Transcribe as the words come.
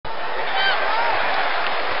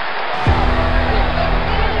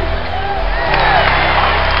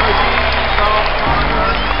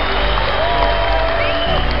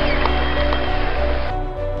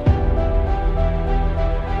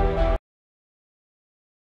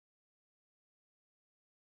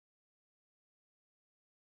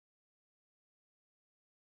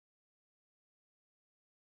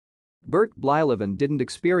Bert Blyleven didn't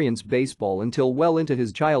experience baseball until well into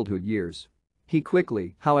his childhood years. He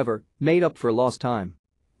quickly, however, made up for lost time.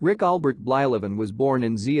 Rik Albert Blyleven was born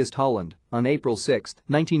in Zeist, Holland, on April 6,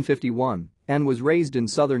 1951, and was raised in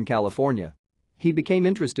Southern California. He became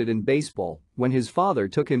interested in baseball when his father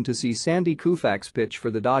took him to see Sandy Koufax pitch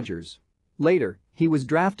for the Dodgers. Later, he was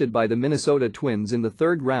drafted by the Minnesota Twins in the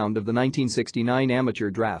third round of the 1969 amateur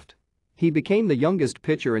draft. He became the youngest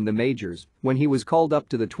pitcher in the majors when he was called up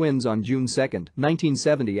to the Twins on June 2,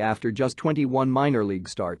 1970 after just 21 minor league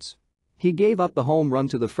starts. He gave up the home run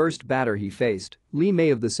to the first batter he faced, Lee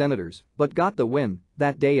May of the Senators, but got the win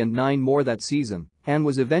that day and 9 more that season and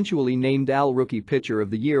was eventually named AL Rookie Pitcher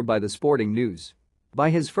of the Year by the Sporting News.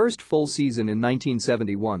 By his first full season in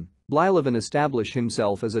 1971, Blyleven established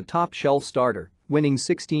himself as a top-shelf starter, winning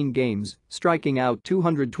 16 games, striking out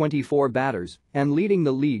 224 batters, and leading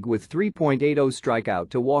the league with 3.80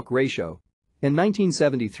 strikeout-to-walk ratio. In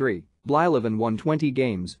 1973, Blyleven won 20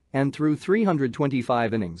 games and threw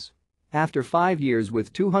 325 innings. After 5 years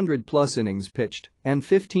with 200-plus innings pitched and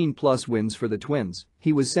 15-plus wins for the Twins,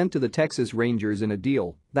 he was sent to the Texas Rangers in a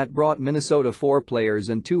deal that brought Minnesota 4 players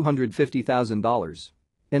and $250,000.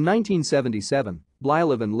 In 1977,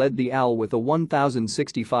 Blyleven led the AL with a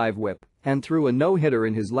 1,065 whip and threw a no-hitter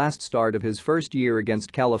in his last start of his first year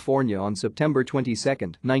against California on September 22,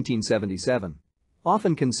 1977.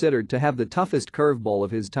 Often considered to have the toughest curveball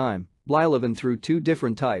of his time, Blyleven threw 2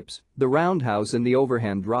 different types, the roundhouse and the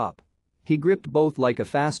overhand drop. He gripped both like a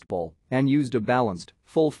fastball and used a balanced,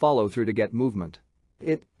 full follow-through to get movement.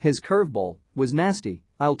 His curveball was nasty,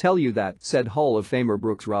 I'll tell you that, said Hall of Famer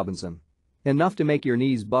Brooks Robinson. Enough to make your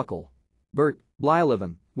knees buckle. Bert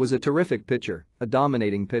Blyleven was a terrific pitcher, a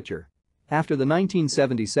dominating pitcher. After the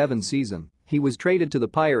 1977 season, he was traded to the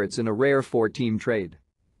Pirates in a rare 4-team trade.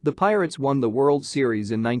 The Pirates won the World Series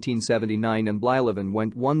in 1979 and Blyleven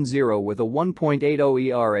went 1-0 with a 1.80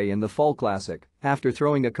 ERA in the Fall Classic after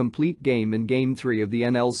throwing a complete game in Game 3 of the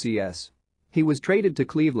NLCS. He was traded to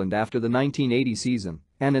Cleveland after the 1980 season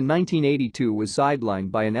and in 1982 was sidelined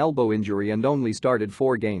by an elbow injury and only started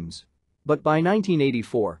 4 games. But by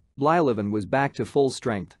 1984, Blyleven was back to full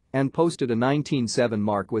strength and posted a 19.7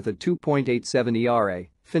 mark with a 2.87 ERA,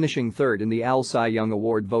 finishing third in the AL Cy Young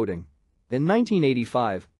Award voting. In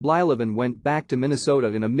 1985, Blyleven went back to Minnesota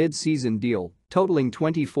in a mid-season deal, totaling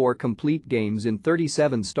 24 complete games in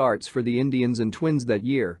 37 starts for the Indians and Twins that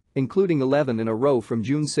year, including 11 in a row from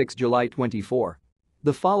June 6–July 24.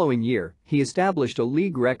 The following year, he established a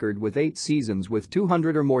league record with 8 seasons with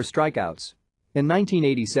 200 or more strikeouts. In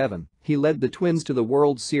 1987, he led the Twins to the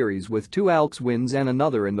World Series with 2 ALCS wins and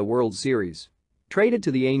another in the World Series. Traded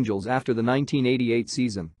to the Angels after the 1988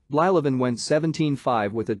 season, Blyleven went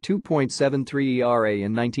 17-5 with a 2.73 ERA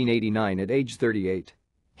in 1989 at age 38.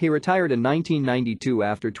 He retired in 1992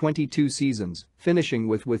 after 22 seasons, finishing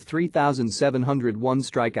with 3,701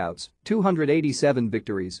 strikeouts, 287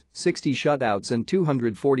 victories, 60 shutouts and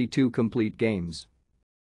 242 complete games.